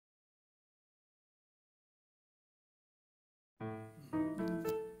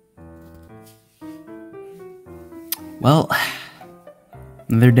Well,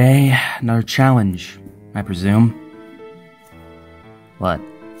 another day, another challenge, I presume. What?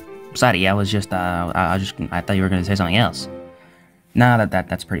 Sorry, I thought you were gonna say something else. Nah,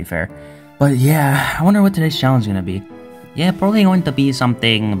 that's pretty fair. But yeah, I wonder what today's challenge is gonna be. Yeah, probably going to be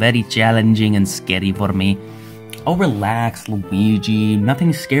something very challenging and scary for me. Oh, relax, Luigi.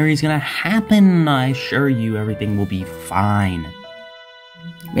 Nothing scary is gonna happen. I assure you, everything will be fine.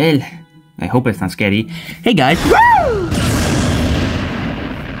 Well, I hope it's not scary. Hey guys! Woo!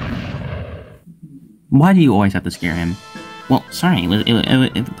 Why do you always have to scare him? Well, sorry,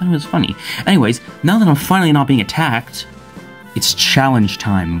 it was funny. Anyways, now that I'm finally not being attacked, it's challenge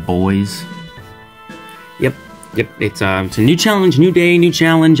time, boys. Yep, it's a new challenge, new day, new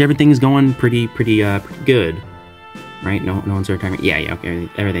challenge. Everything is going pretty good. Right? No one's retiring. Yeah, okay,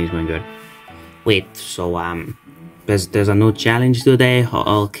 everything's going good. Wait, so, there's a new challenge today?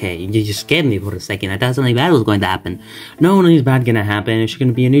 Oh, okay, you just scared me for a second. I thought something bad was going to happen. No, nothing's bad gonna happen. It's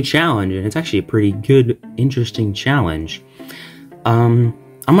gonna be a new challenge, and it's actually a pretty good, interesting challenge. I'm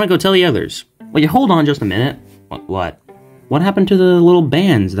gonna go tell the others. Wait, hold on just a minute. What? What happened to the little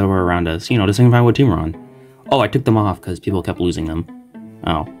bands that were around us, you know, to signify what team we're on? Oh, I took them off because people kept losing them.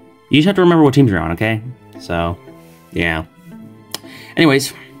 Oh. You just have to remember what teams you're on, okay? So, yeah.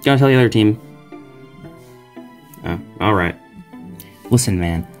 Anyways, gotta tell the other team. Alright. Listen,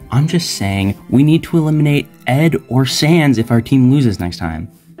 man, I'm just saying we need to eliminate Ed or Sans if our team loses next time.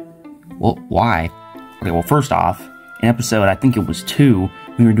 Well, why? Okay, well, first off, in episode, I think it was 2,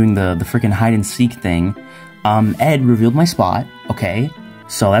 we were doing the freaking hide-and-seek thing, Ed revealed my spot, okay?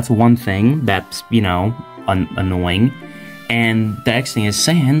 So that's one thing that's, you know, annoying. And the next thing is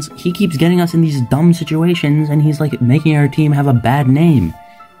Sans, he keeps getting us in these dumb situations, and he's, like, making our team have a bad name.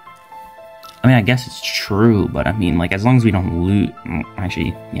 I mean, I guess it's true, but I mean, like, as long as we don't lose...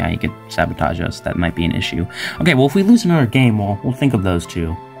 Actually, yeah, he could sabotage us. That might be an issue. Okay, well, if we lose another game, we'll think of those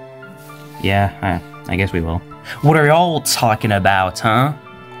two. Yeah, I guess we will. What are y'all talking about, huh?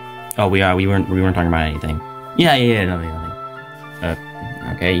 Oh, we weren't talking about anything. Yeah, nothing.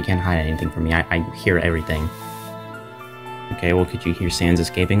 Okay, you can't hide anything from me. I hear everything. Okay, well, could you hear Sans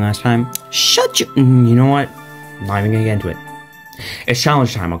escaping last time? Shut you... You know what? I'm not even gonna get into it. It's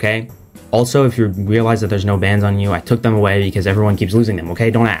challenge time, okay? Also, if you realize that there's no bans on you, I took them away because everyone keeps losing them,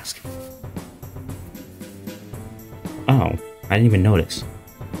 okay? Don't ask. Oh, I didn't even notice.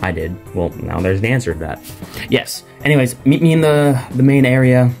 I did. Well, now there's the answer to that. Yes. Anyways, meet me in the main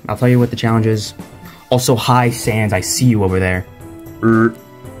area. I'll tell you what the challenge is. Also, hi, Sans. I see you over there.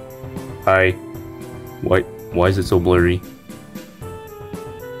 Hi. Why is it so blurry?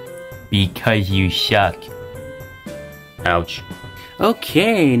 Because you suck. Ouch.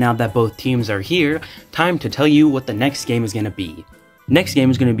 Okay, now that both teams are here, time to tell you what the next game is going to be. Next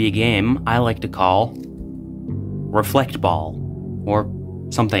game is going to be a game I like to call Reflect Ball, or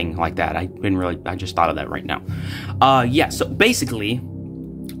something like that. I just thought of that right now. Yeah, so basically,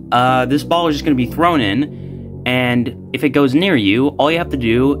 this ball is just going to be thrown in, and if it goes near you, all you have to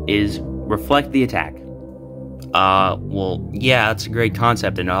do is reflect the attack. Well, yeah, it's a great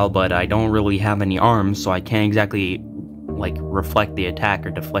concept and all, but I don't really have any arms, so I can't exactly, like, reflect the attack or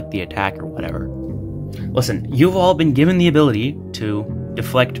deflect the attack or whatever. Listen, you've all been given the ability to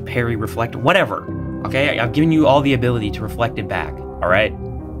deflect, parry, reflect, whatever. Okay, I've given you all the ability to reflect it back, alright?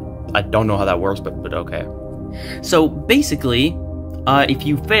 I don't know how that works, but okay. So, basically, if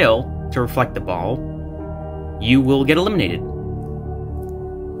you fail to reflect the ball, you will get eliminated.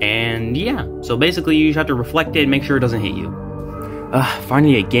 And yeah, so basically you just have to reflect it and make sure it doesn't hit you.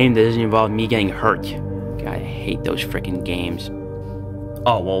 Finally a game that doesn't involve me getting hurt. God, I hate those freaking games.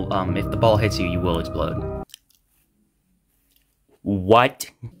 Oh, well, if the ball hits you, you will explode.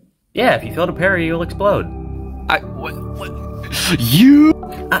 What? Yeah, if you fail to parry, you'll explode. What? You?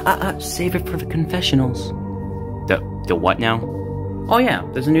 Save it for the confessionals. The what now? Oh yeah,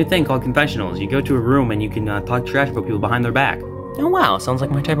 there's a new thing called confessionals. You go to a room and you can talk trash about people behind their back. Oh wow, sounds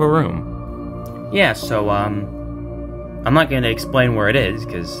like my type of room. Yeah, so, I'm not gonna explain where it is,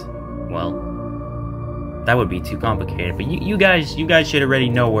 because, well, that would be too complicated, but you guys should already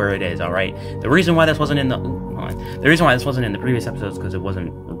know where it is, alright? The reason why this wasn't in the previous episodes is because it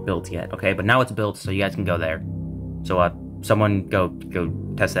wasn't built yet, okay? But now it's built, so you guys can go there. So, someone go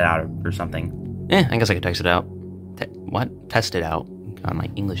test it out or something. I guess I could test it out. What? Test it out? God, my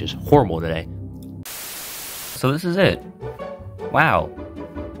English is horrible today. So this is it. Wow.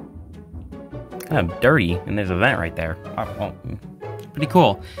 Kind of dirty, and there's a vent right there. Oh, well, pretty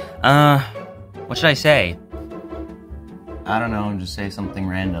cool. What should I say? I don't know, just say something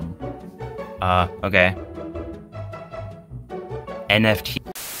random. Okay. NFT.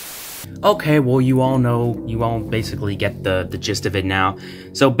 Okay, well, you all basically get the gist of it now.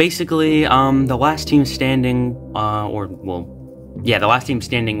 So basically, the last team standing, the last team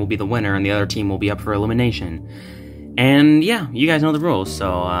standing will be the winner, and the other team will be up for elimination. And yeah, you guys know the rules,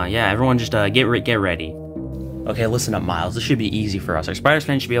 so yeah, everyone just get ready. Okay, listen up, Miles. This should be easy for us. Our Spiders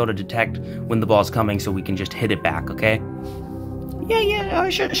fans should be able to detect when the ball's coming, so we can just hit it back. Okay? Yeah,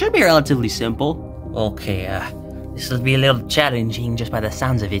 it should be relatively simple. Okay, this will be a little challenging just by the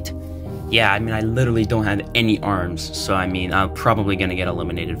sounds of it. Yeah, I mean, I literally don't have any arms, so I mean, I'm probably gonna get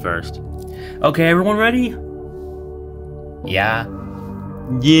eliminated first. Okay, everyone ready? Yeah.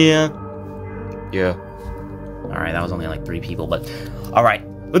 Alright, that was only like 3 people, but... Alright,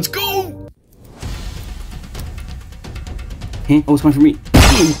 let's go! Hey, oh, it's coming for me.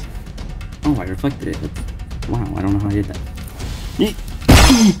 Oh, I reflected it. Wow, I don't know how I did that.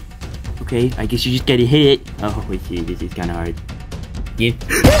 Okay, I guess you just gotta hit it. Oh, wait, see, this is kinda hard. Yeah.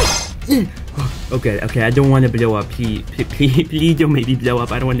 Okay, I don't want to blow up. Please don't make me blow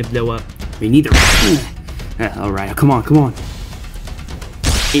up. I don't want to blow up. Me neither. Alright, come on.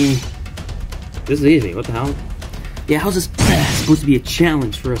 This is easy, what the hell? Yeah, how's this supposed to be a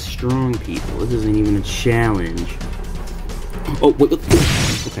challenge for us strong people? This isn't even a challenge. Oh, wait.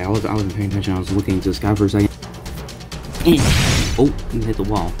 Okay, I wasn't paying attention. I was looking to the sky for a second. Oh, you hit the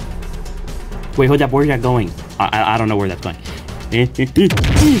wall. Wait, hold up. Where's that going? I don't know where that's going.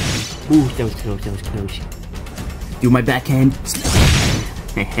 Ooh, that was close. Do my backhand.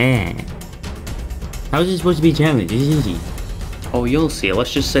 How is this supposed to be a challenge? This is easy. Oh, you'll see.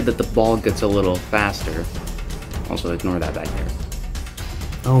 Let's just say that the ball gets a little faster. Also, ignore that back there.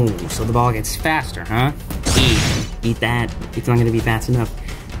 Oh, so the ball gets faster, huh? Eat that. It's not gonna be fast enough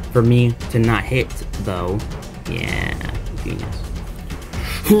for me to not hit, though. Yeah, genius.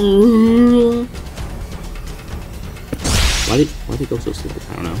 Why did it go so slow?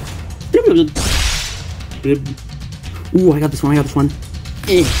 I don't know. Ooh, I got this one.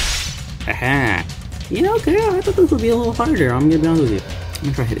 Haha. You know, okay, I thought this would be a little harder. I'm gonna be honest with you. I'm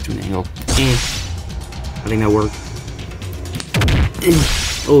gonna try to hit it to an angle. I think that worked.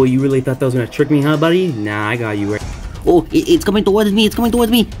 Oh, you really thought that was gonna trick me, huh, buddy? Nah, I got you. Oh, it's coming towards me. It's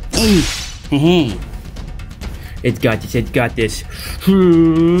got this.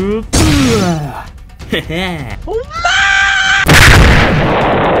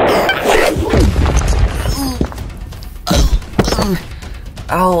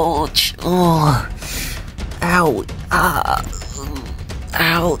 Ouch. Oh. Ow.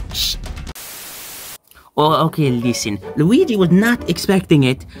 Ouch. Well, okay, listen. Luigi was not expecting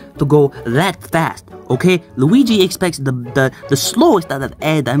it to go that fast, okay? Luigi expects the slowest out of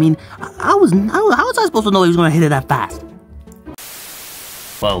Ed. I mean, how was I supposed to know he was gonna hit it that fast?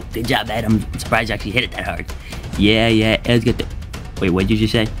 Whoa, good job, Ed. I'm surprised you actually hit it that hard. Yeah, Ed's got the... Wait, what did you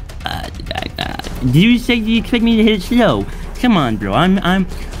say? Did you say you expect me to hit it slow? Come on, bro. I'm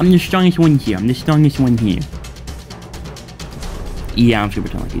the strongest one here. Yeah, I'm super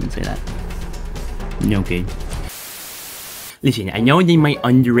tall if you didn't say that. No kid. Listen, I know they might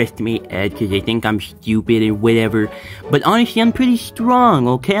underestimate Ed because they think I'm stupid and whatever, but honestly, I'm pretty strong,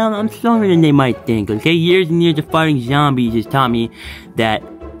 okay? I'm stronger than they might think, okay? Years and years of fighting zombies has taught me that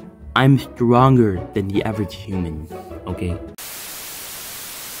I'm stronger than the average human, okay?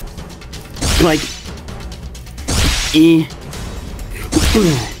 Like...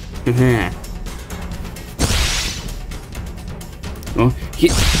 Oh,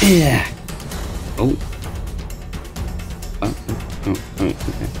 yeah. Oh. Okay.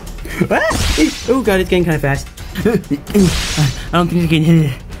 Oh god, it's getting kind of fast. I don't think I can hit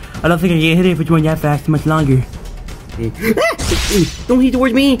it. I don't think I can hit it if it's going that fast much longer. Don't hit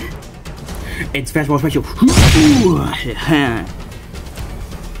towards me. It's fastball special.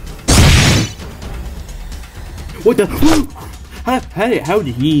 What the? How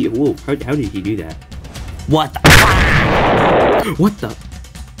did he? Whoa! How did he do that? What the? What the?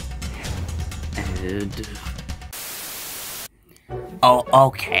 Oh,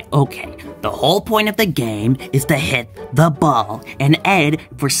 okay. The whole point of the game is to hit the ball, and Ed,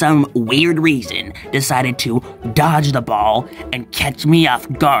 for some weird reason, decided to dodge the ball and catch me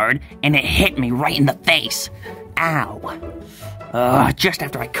off guard, and it hit me right in the face. Ow. Just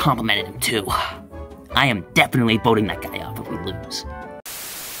after I complimented him, too. I am definitely voting that guy off if we lose.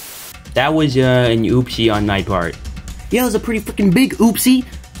 That was, an oopsie on my part. Yeah, it was a pretty freaking big oopsie.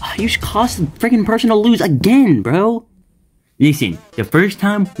 You should cost the freaking person to lose again, bro. Listen, the first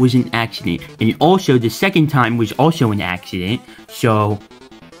time was an accident, and also the second time was also an accident, so...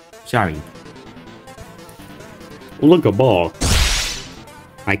 Sorry. Look, a ball.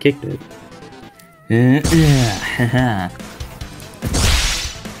 I kicked it.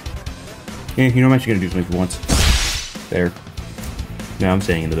 Yeah, you know, I'm actually gonna do something for once. There. Now I'm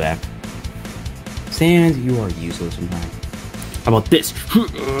staying in the back. Sans, you are useless sometimes. How about this?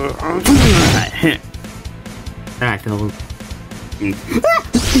 Ah, I fell.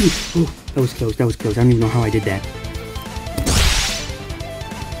 Oh, that was close, that was close. I don't even know how I did that.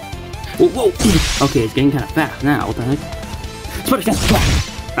 Whoa, whoa! Okay, it's getting kind of fast now. What the heck? Spider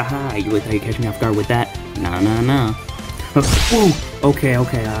fast! Aha, you really thought you'd catch me off guard with that? Nah, nah, nah. Whoa! Okay,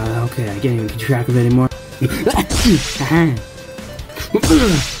 okay, okay, I can't even keep track of it anymore. Aha!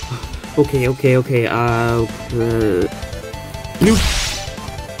 Okay, okay, okay, nope.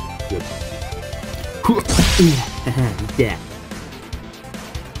 Yeah.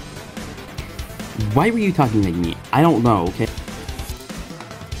 Why were you talking like me? I don't know, okay?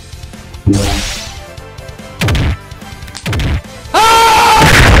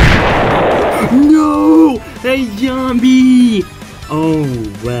 No! A zombie! Oh,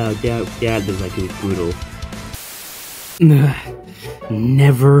 wow, that looks like it was brutal.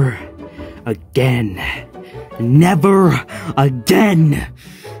 Never again. Never again!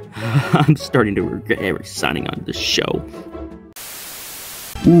 I'm starting to regret ever signing on this show.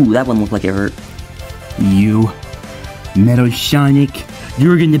 Ooh, that one looked like it hurt. You, Metal Sonic,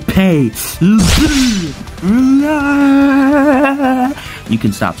 you're gonna pay! You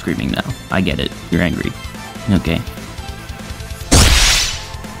can stop screaming now. I get it. You're angry. Okay.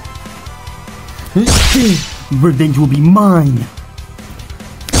 Revenge will be mine!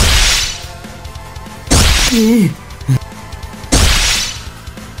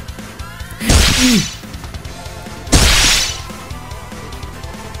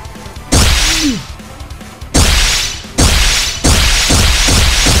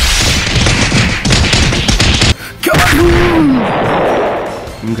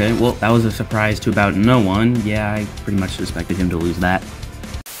 Okay, well, that was a surprise to about no one. Yeah, I pretty much suspected him to lose that.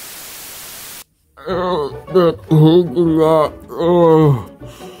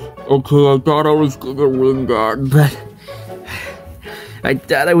 Okay, I thought I was gonna win that. But I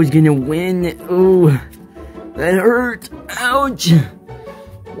thought I was gonna win. Oh, that hurt. Ouch.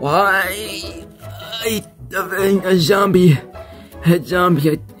 Why? A zombie. A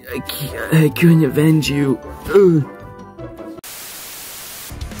zombie. I couldn't avenge you.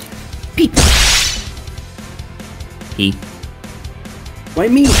 Pete. He. Why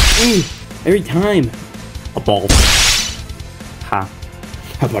me? Every time. A ball. Ha.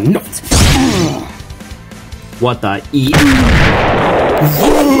 Have a nut. What the E?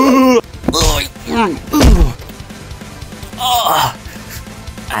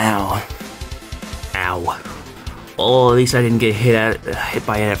 Ow. Ow. Oh, at least I didn't get hit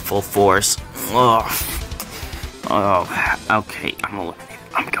by it at full force. Oh, okay. I'm eliminated.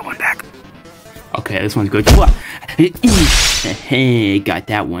 I'm going back. Okay, this one's good. Hey, got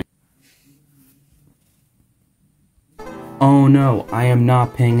that one. Oh no, I am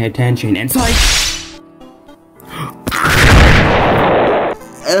not paying attention. And psych!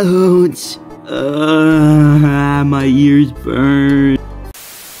 Ouch! My ears burn.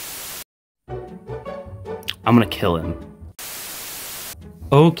 I'm gonna kill him.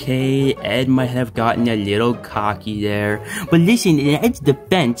 Okay, Ed might have gotten a little cocky there. But listen, in Ed's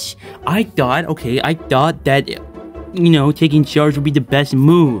defense, I thought that, you know, taking charge would be the best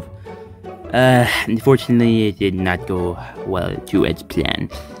move. Unfortunately, it did not go well to Ed's plan.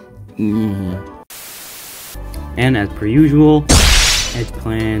 And as per usual, Ed's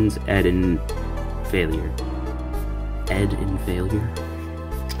plans end in failure. Ed in failure?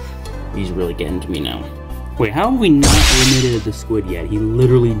 He's really getting to me now. Wait, how have we not eliminated the squid yet? He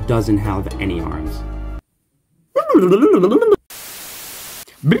literally doesn't have any arms.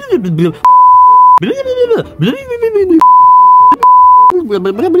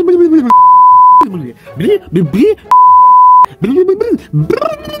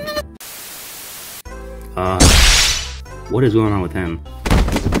 What is going on with him?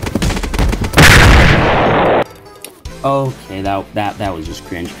 Okay, that was just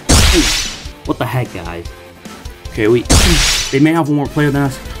cringe. What the heck, guys? Okay, they may have one more player than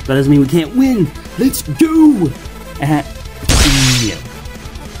us, but that doesn't mean we can't win. Let's go!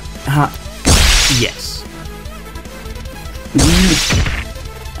 Yes.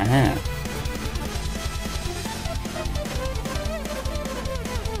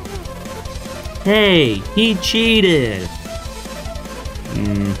 Hey, he cheated.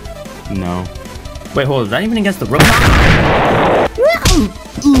 No. Wait, hold on, is that even against the rope?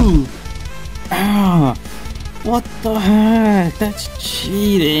 Ooh. Ah, what the heck? That's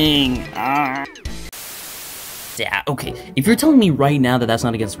cheating. Ah. Yeah, okay. If you're telling me right now that that's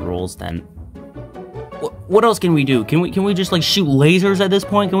not against rules, then What else can we do? Can we just like shoot lasers at this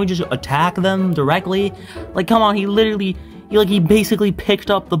point? Can we just attack them directly? Like, come on, he basically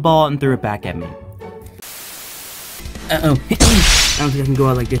picked up the ball and threw it back at me. Uh-oh. I don't think I can go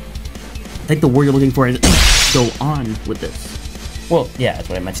out like this. I think the word you're looking for is go on with this. Well, yeah, that's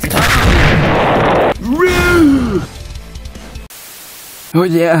what I meant to say. Oh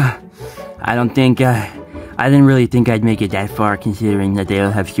yeah. I didn't really think I'd make it that far, considering that they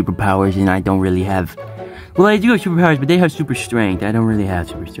all have superpowers and I don't really have... Well, I do have superpowers, but they have super strength. I don't really have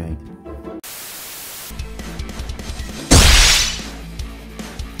super strength.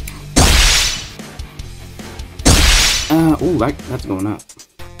 Oh, that's going up.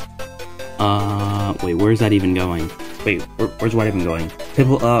 Wait, where's that even going? Wait, where's what even going?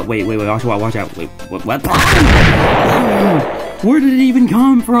 People, wait, watch out, wait, what? Where did it even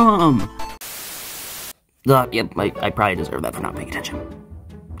come from? Yep, I probably deserve that for not paying attention.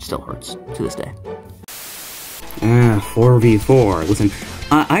 Still hurts, to this day. 4v4, listen,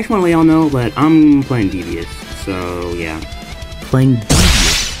 I just want to let y'all know that I'm playing Devious, so yeah. Playing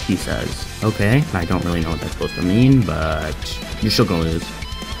Devious, he says. Okay, I don't really know what that's supposed to mean, but you're still gonna lose.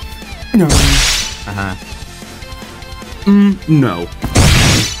 No. No.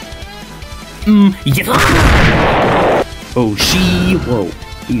 Yes. Oh, whoa,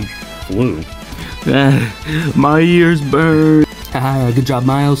 he flew. My ears burn. Haha, good job,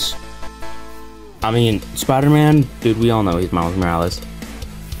 Miles. I mean, Spider-Man, dude, we all know he's Miles Morales.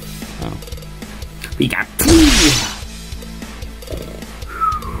 Oh. We got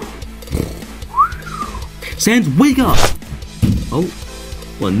Sans, wake up! Oh,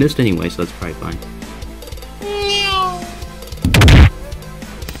 well, it missed anyway, so that's probably fine.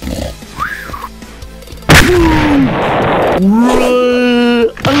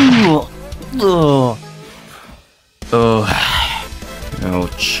 Ouch. I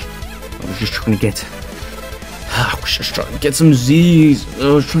was just trying to get some Z's.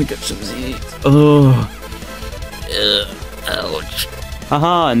 Ouch.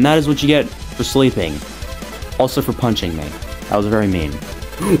 Haha, and that is what you get for sleeping. Also for punching me. That was very mean.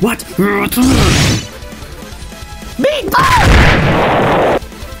 What? Big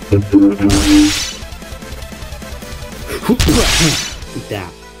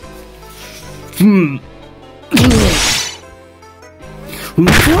that.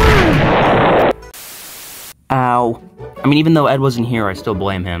 Ow. I mean, even though Ed wasn't here, I still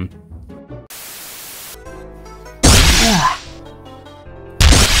blame him.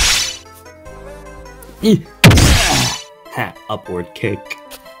 Ha, upward kick.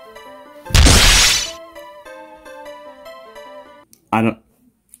 I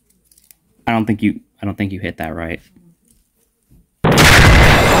don't think you hit that right.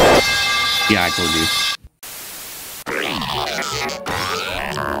 Yeah, I told you.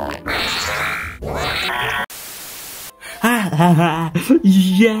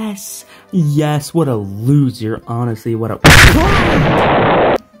 Yes, what a loser, honestly, what a...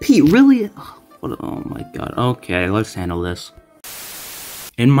 Pete, really? Oh my god, okay, let's handle this.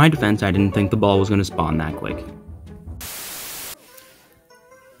 In my defense, I didn't think the ball was gonna spawn that quick.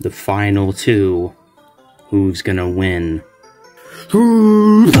 The final two. Who's gonna win?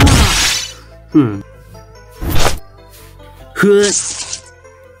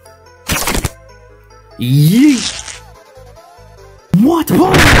 Yeet! What?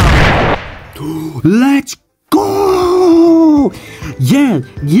 Let's go! Yeah,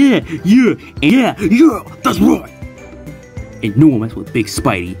 that's right! And no one mess with Big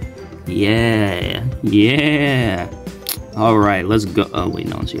Spidey. Yeah. Alright, let's go. Oh, wait,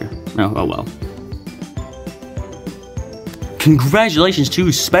 no one's here. Oh well. Congratulations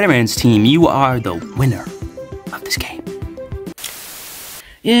to Spider-Man's team. You are the winner of this game.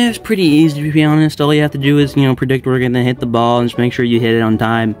 Yeah, it's pretty easy, to be honest. All you have to do is, predict where you're gonna hit the ball and just make sure you hit it on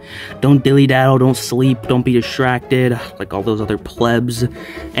time. Don't dilly-daddle, don't sleep, don't be distracted, like all those other plebs.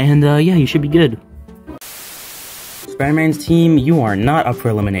 And, yeah, you should be good. Spider-Man's team, you are not up for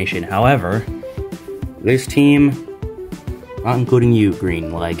elimination. However, this team, not including you,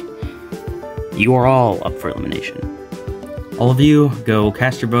 Green Leg, you are all up for elimination. All of you, go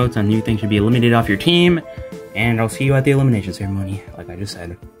cast your votes on who you think should be eliminated off your team, and I'll see you at the elimination ceremony, like I just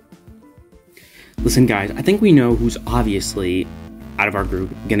said. Listen, guys, I think we know who's obviously, out of our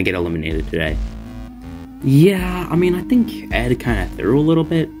group, gonna get eliminated today. Yeah, I mean, I think Ed kind of threw a little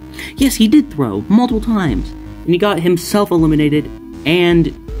bit. Yes, he did throw, multiple times. And he got himself eliminated,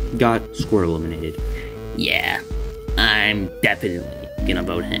 and got Squirrel eliminated. Yeah, I'm definitely gonna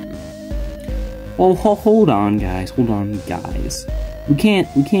vote him. Well, hold on, guys. We can't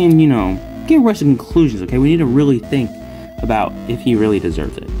rush to conclusions, okay? We need to really think about if he really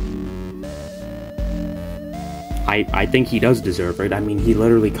deserves it. I think he does deserve it. I mean, he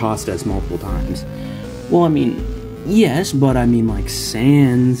literally cost us multiple times. Well, I mean, yes, but I mean, like,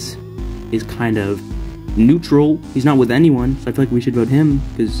 Sans is kind of neutral. He's not with anyone, so I feel like we should vote him,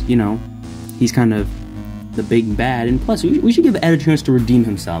 because, you know, he's kind of the big bad, and plus, we should give Ed a chance to redeem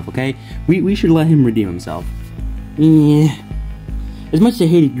himself, okay? We should let him redeem himself. Yeah. As much as I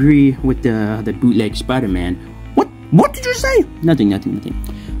hate agree with the bootleg Spider-Man, what did you say? Nothing.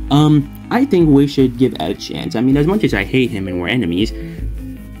 I think we should give Ed a chance. I mean, as much as I hate him and we're enemies,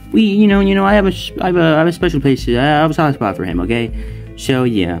 you know, I have a special place. I have a soft spot for him. Okay, so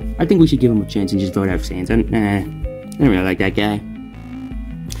yeah, I think we should give him a chance and just vote out Sans. I don't really like that guy.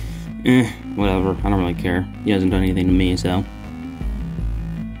 Whatever. I don't really care. He hasn't done anything to me, so.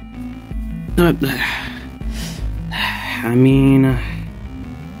 I mean,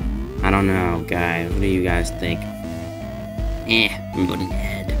 I don't know, guys. What do you guys think? I'm voting Ed.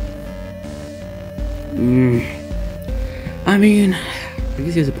 I mean, I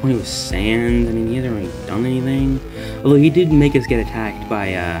guess he has a point with Sans. I mean, he hasn't really done anything. Although he did make us get attacked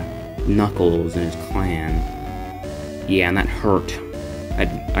by Knuckles and his clan. Yeah, and that hurt. I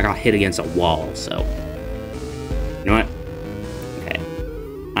got hit against a wall, so. You know what? Okay.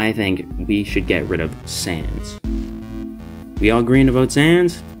 I think we should get rid of Sans. We all agreeing to vote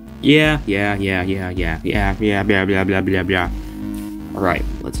Sans? Yeah, blah, blah, blah, blah. Alright,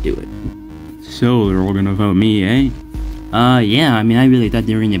 let's do it. So, they're all gonna vote me, eh? Yeah, I mean, I really thought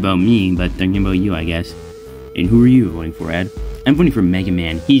they were gonna vote me, but they're gonna vote you, I guess. And who are you voting for, Ed? I'm voting for Mega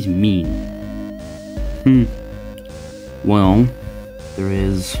Man. He's mean. Well,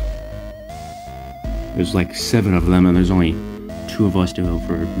 there's like 7 of them, and there's only 2 of us to vote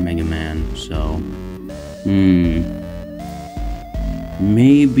for Mega Man, so...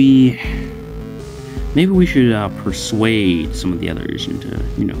 Maybe we should persuade some of the others into,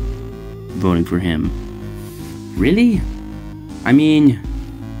 you know, voting for him. Really? I mean,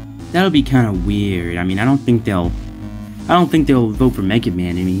 that'll be kind of weird. I mean, I don't think they'll vote for Mega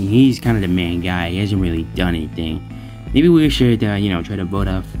Man. I mean, he's kind of the main guy. He hasn't really done anything. Maybe we should, you know, try to vote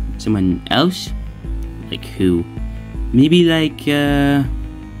off someone else. Like who? Maybe like Squirtle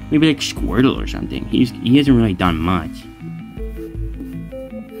or something. He hasn't really done much.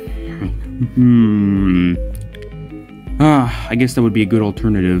 I guess that would be a good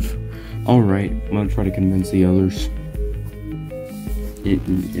alternative. Alright, I'm gonna try to convince the others.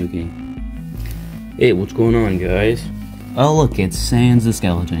 Okay. Hey, what's going on, guys? Oh, look, it's Sans the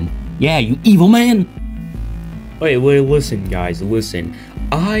Skeleton. Yeah, you evil man! Wait, listen, guys, listen.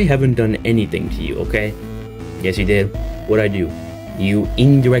 I haven't done anything to you, okay? Yes, you did. What'd I do? You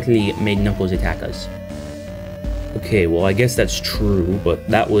indirectly made Knuckles attack us. Okay, well, I guess that's true, but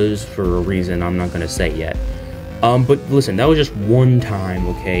that was for a reason I'm not gonna say yet. But listen, that was just one time,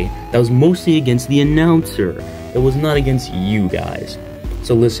 okay? That was mostly against the announcer. It was not against you guys.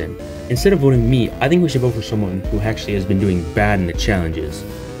 So listen, instead of voting me, I think we should vote for someone who actually has been doing bad in the challenges.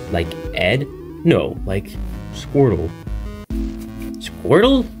 Like Ed? No, like Squirtle.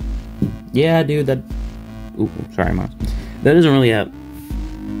 Squirtle? Yeah, dude, that... Ooh, sorry, Mouse. That doesn't really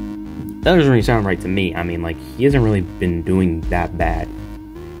sound right to me. I mean, like, he hasn't really been doing that bad.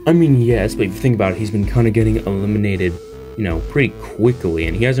 I mean, yes, but if you think about it, he's been kind of getting eliminated, you know, pretty quickly,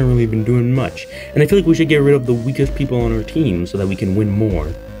 and he hasn't really been doing much. And I feel like we should get rid of the weakest people on our team so that we can win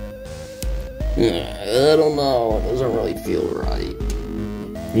more. I don't know. It doesn't really feel right.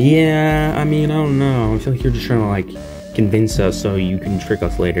 Yeah, I mean, I don't know. I feel like you're just trying to, like, convince us so you can trick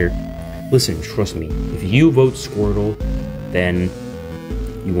us later. Listen, trust me. If you vote Squirtle, then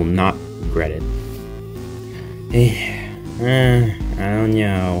you will not regret it. I don't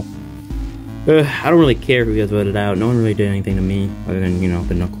know. I don't really care who gets voted out. No one really did anything to me, other than, you know,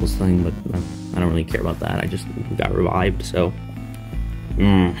 the Knuckles thing, but I don't really care about that. I just got revived, so...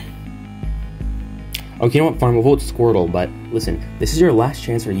 Okay, you know what? Fine, we'll vote Squirtle, but listen, this is your last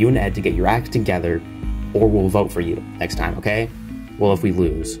chance for you and Ed to get your act together, or we'll vote for you next time, okay? Well, if we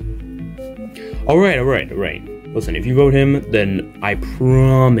lose. Alright. Listen, if you vote him, then I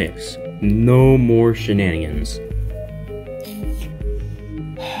promise no more shenanigans.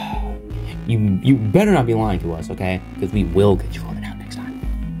 You better not be lying to us, okay? Because we will get you voted out next time.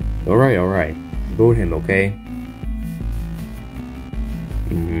 Alright. Vote him, okay?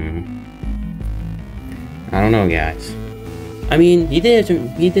 I don't know, guys. I mean, he did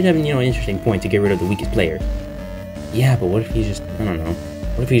have, you know, an interesting point to get rid of the weakest player. Yeah, but what if he's just, I don't know.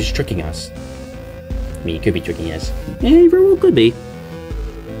 What if he's just tricking us? I mean, he could be tricking us. Yeah, he very well could be.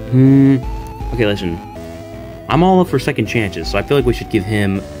 Okay, listen. I'm all up for second chances, so I feel like we should give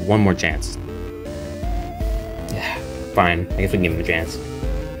him one more chance. Yeah, fine. I guess we can give him a chance.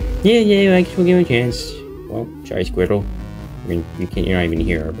 Yeah, I guess we'll give him a chance. well, sorry, Squirtle. I mean, you're not even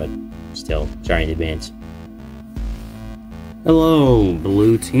here, but still, sorry in advance. Hello,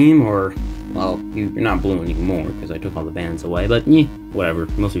 blue team, or, well, you're not blue anymore, because I took all the bands away, but, yeah, whatever,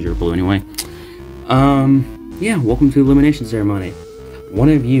 most of you are blue anyway. Yeah, welcome to the elimination ceremony. One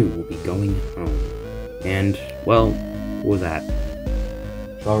of you will be going home, and, well, what was that?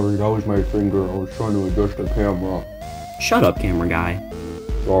 Sorry, that was my finger. I was trying to adjust the camera. Shut up, camera guy.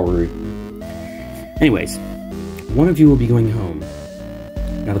 Sorry. Anyways, one of you will be going home.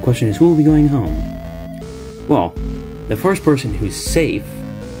 Now the question is, who will be going home? Well, the first person who's safe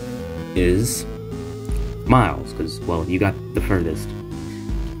is Miles, because, well, you got the furthest.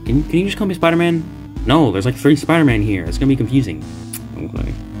 Can you just call me Spider-Man? No, there's like 3 Spider-Man here. It's gonna be confusing.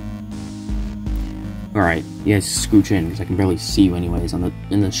 Okay. Alright, you guys scooch in, because I can barely see you anyways in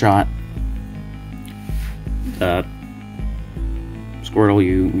the shot. Squirtle,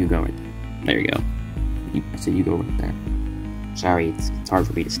 you go right there. There you go. I said you go right there. Sorry, it's hard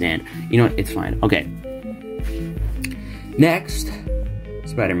for me to stand. You know what? It's fine. Okay. Next,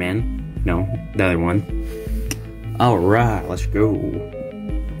 Spider-Man. No, the other one. Alright, let's go.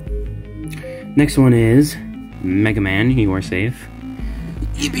 Next one is Mega Man. You are safe.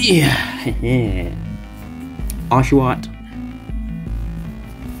 Yeah. Oshawott.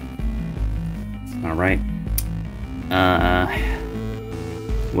 Alright.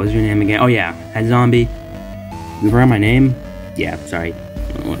 What's your name again? Oh yeah, Head Zombie. You forgot my name? Yeah, sorry.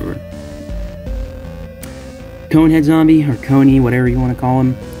 Whatever. Conehead Zombie, or Coney, whatever you want to call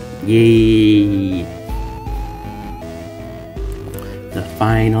him. Yay! The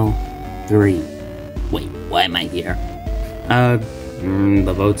final 3. Wait, why am I here?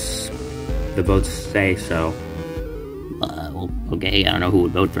 The votes say so. Well, okay, I don't know who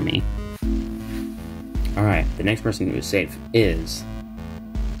would vote for me. Alright, the next person who is safe is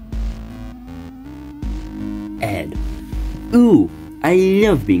Ed. Ooh, I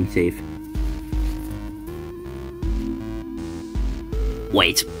love being safe.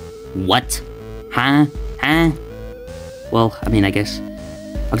 Wait, what? Huh? Well, I mean, I guess.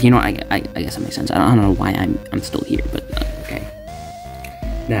 Okay, you know what? I guess that makes sense. I don't know why I'm still here, but okay.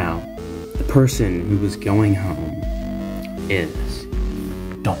 Now, the person who was going home is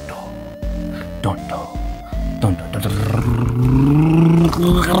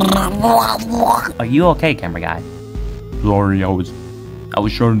Are you okay, camera guy? Sorry, I was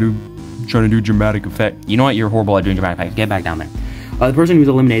trying to do dramatic effect. You know what? You're horrible at doing dramatic effects. Get back down there. The person who's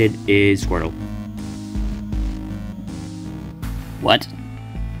eliminated is Squirtle. What?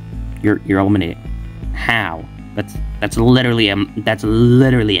 You're eliminated. How? That's literally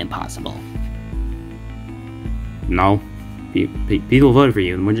impossible. No. People voted for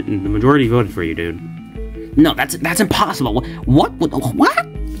you. The majority voted for you, dude. No, that's impossible. What?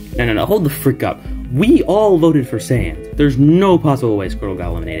 No. Hold the frick up. We all voted for Sand. There's no possible way Squirtle got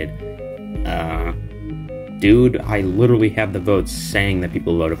eliminated. Dude, I literally have the votes saying that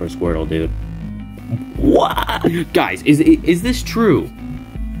people voted for Squirtle, dude. What? Guys, is this true?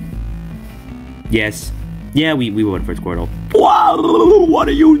 Yes. Yeah, we voted for Squirtle. Whoa! What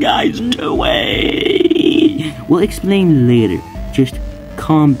are you guys doing? We'll explain later. Just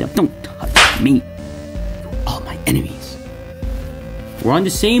calm down. Don't touch me. You're all my enemies. We're on the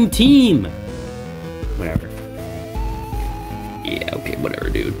same team. Whatever. Yeah, okay, whatever,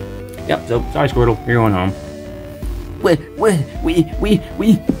 dude. Yep, so, sorry, Squirtle. You're going home. But what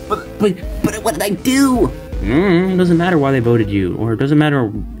did I do? It doesn't matter why they voted you, or it doesn't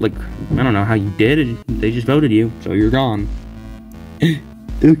matter, like, I don't know how you did. They just voted you, so you're gone.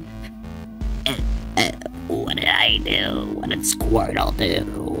 What did I do? What did Squirtle do?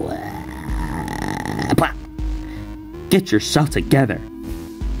 Get yourself together.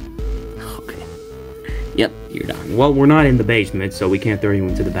 Okay. Yep, you're done. Well, we're not in the basement, so we can't throw you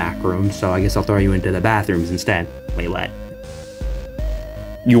into the back room, so I guess I'll throw you into the bathrooms instead. Wait, what?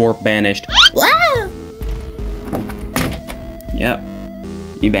 You're banished. Wow! Yep.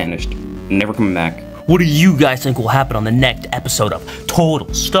 You banished. Never coming back. What do you guys think will happen on the next episode of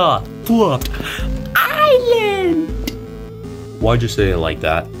Total Stuff Fluffed Island? Why'd you say it like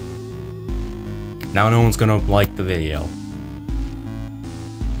that? Now no one's gonna like the video.